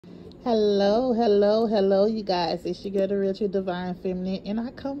Hello, hello, hello, you guys. It's your girl, the Real True Divine Feminine, and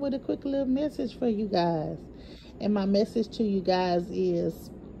I come with a quick little message for you guys. And my message to you guys is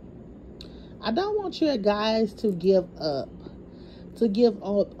I don't want you guys to give up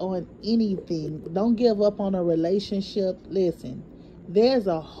on anything. Don't give up on a relationship. Listen, there's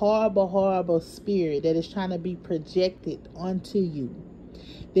a horrible, horrible spirit that is trying to be projected onto you.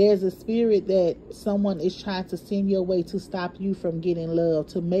 There's a spirit that someone is trying to send your way to stop you from getting love,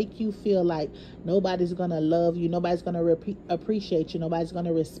 to make you feel like nobody's going to love you, nobody's going to appreciate you, nobody's going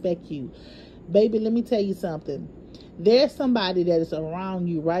to respect you. Baby, let me tell you something. There's somebody that is around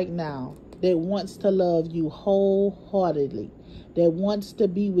you right now that wants to love you wholeheartedly, that wants to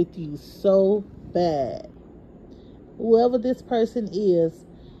be with you so bad. Whoever this person is,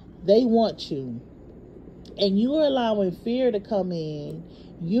 they want you. And you're allowing fear to come in.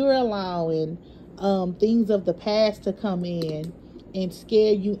 You're allowing things of the past to come in and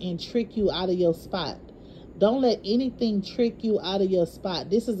scare you and trick you out of your spot. Don't let anything trick you out of your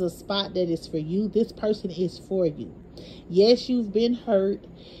spot. This is a spot that is for you. This person is for you. Yes, you've been hurt.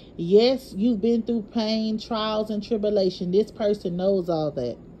 Yes, you've been through pain, trials, and tribulation. This person knows all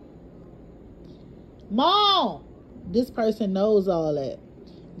that. Mom! This person knows all that.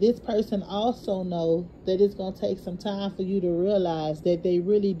 This person also knows that it's going to take some time for you to realize that they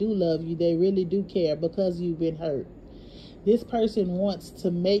really do love you. They really do care because you've been hurt. This person wants to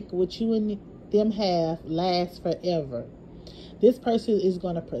make what you and them have last forever. This person is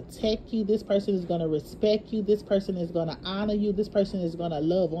going to protect you. This person is going to respect you. This person is going to honor you. This person is going to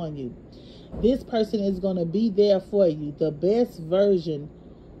love on you. This person is going to be there for you. The best version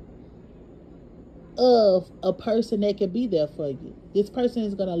of a person that can be there for you. This person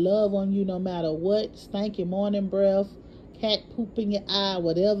is going to love on you no matter what. Stinky morning breath, cat poop in your eye,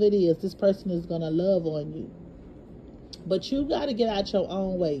 whatever it is, this person is going to love on you. But you got to get out your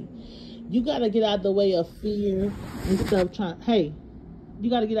own way. You got to get out the way of fear and stuff you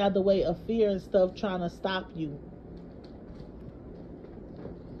got to get out the way of fear and stuff trying to stop you.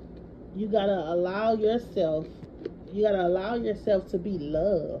 You got to allow yourself to be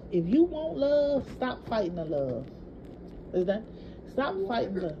loved. If you want love, stop fighting the love. Is that? Stop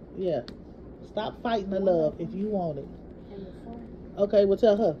fighting the, yeah. Stop fighting the love if you want it. Okay, well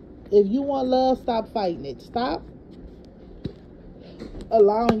tell her. If you want love, stop fighting it. Stop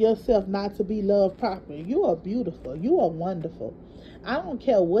allowing yourself not to be loved properly. You are beautiful. You are wonderful. I don't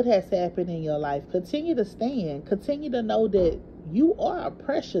care what has happened in your life. Continue to stand. Continue to know that you are a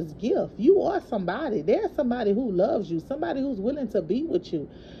precious gift. You are somebody. There's somebody who loves you. Somebody who's willing to be with you.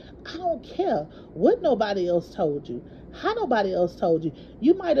 I don't care what nobody else told you. How nobody else told you.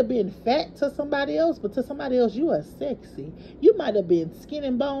 You might have been fat to somebody else, but to somebody else, you are sexy. You might have been skin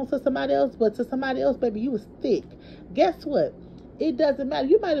and bones to somebody else, but to somebody else, baby, you was thick. Guess what? It doesn't matter.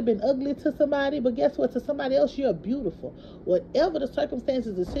 You might have been ugly to somebody, but guess what? To somebody else, you're beautiful. Whatever the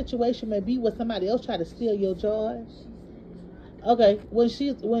circumstances, the situation may be, where somebody else tried to steal your joy. Okay, when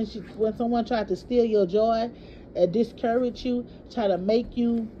someone tried to steal your joy and discourage you, try to make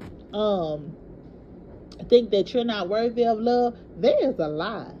you think that you're not worthy of love, there is a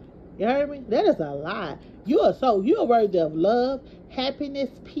lie. You heard me? That is a lie. You're worthy of love, happiness,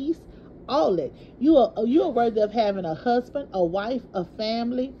 peace, all that. You are worthy of having a husband, a wife, a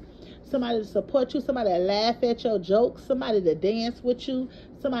family, somebody to support you, somebody to laugh at your jokes, somebody to dance with you,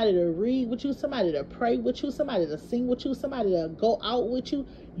 somebody to read with you, somebody to pray with you, somebody to sing with you, somebody to go out with you.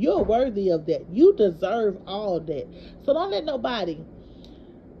 You're worthy of that. You deserve all that. So don't let nobody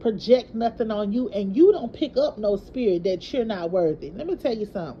project nothing on you, and you don't pick up no spirit that you're not worthy. Let me tell you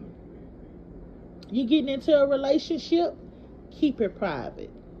something. You getting into a relationship, keep it private.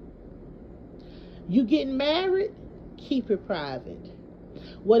 You getting married, keep it private.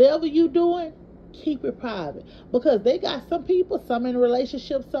 Whatever you doing, keep it private. Because they got some people, some in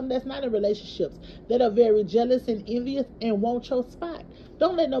relationships, some that's not in relationships, that are very jealous and envious and want your spot.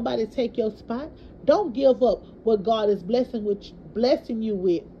 Don't let nobody take your spot. Don't give up what God is blessing you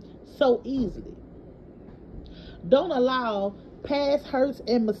with so easily. Don't allow past hurts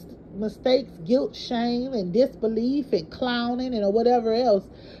and mistakes, guilt, shame, and disbelief and clowning and whatever else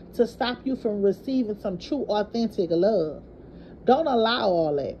to stop you from receiving some true, authentic love. Don't allow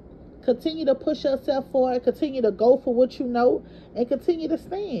all that. Continue to push yourself forward. Continue to go for what you know, and continue to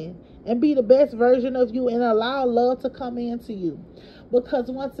stand and be the best version of you, and allow love to come into you. Because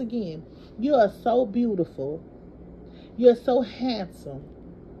once again, you are so beautiful. You're so handsome.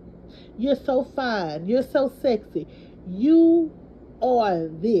 You're so fine. You're so sexy. You are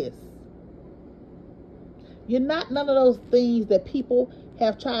this. You're not none of those things that people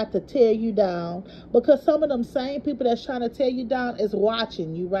have tried to tear you down, because some of them same people that's trying to tear you down is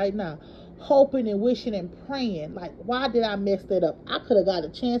watching you right now, hoping and wishing and praying like, why did I mess that up? I could have got a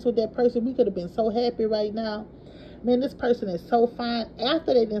chance with that person. We could have been so happy right now. Man, this person is so fine.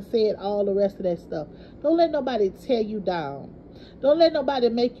 After they done said all the rest of that stuff, don't let nobody tear you down. Don't let nobody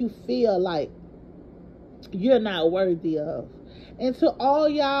make you feel like you're not worthy of. And to all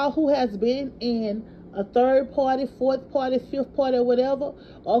y'all who has been in a third party, fourth party, fifth party, or whatever,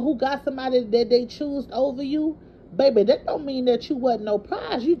 or who got somebody that they choose over you, baby, that don't mean that you wasn't no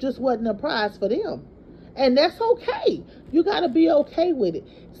prize. You just wasn't a prize for them. And that's okay. You got to be okay with it.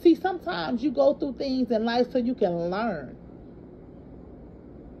 See, sometimes you go through things in life so you can learn.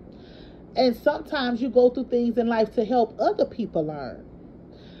 And sometimes you go through things in life to help other people learn.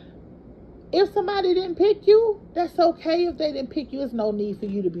 If somebody didn't pick you, that's okay. If they didn't pick you, there's no need for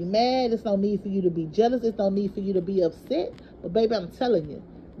you to be mad. There's no need for you to be jealous. There's no need for you to be upset. But baby, I'm telling you,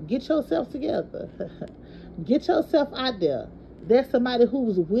 get yourself together. Get yourself out there. There's somebody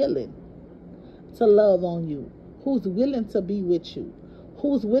who's willing to love on you, who's willing to be with you,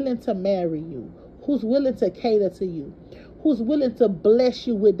 who's willing to marry you, who's willing to cater to you, who's willing to bless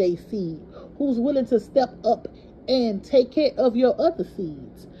you with their seed, who's willing to step up and take care of your other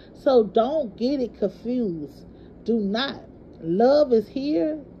seeds. So don't get it confused. Do not. Love is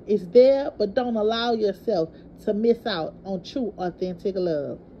here, it's there, but don't allow yourself to miss out on true, authentic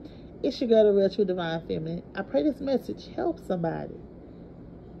love. It's your girl, the Real True Divine Feminine. I pray this message helps somebody.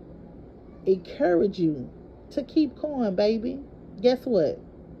 Encourage you to keep going, baby. Guess what?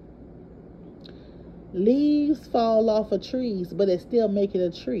 Leaves fall off of trees, but it still make it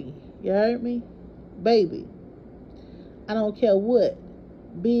a tree. You heard me? Baby, I don't care what,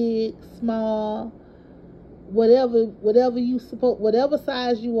 big, small, whatever you support, whatever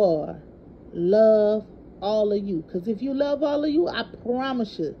size you are, love all of you. Because if you love all of you, I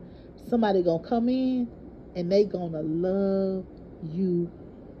promise you, somebody gonna come in and they gonna love you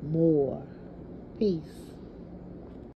more. Peace.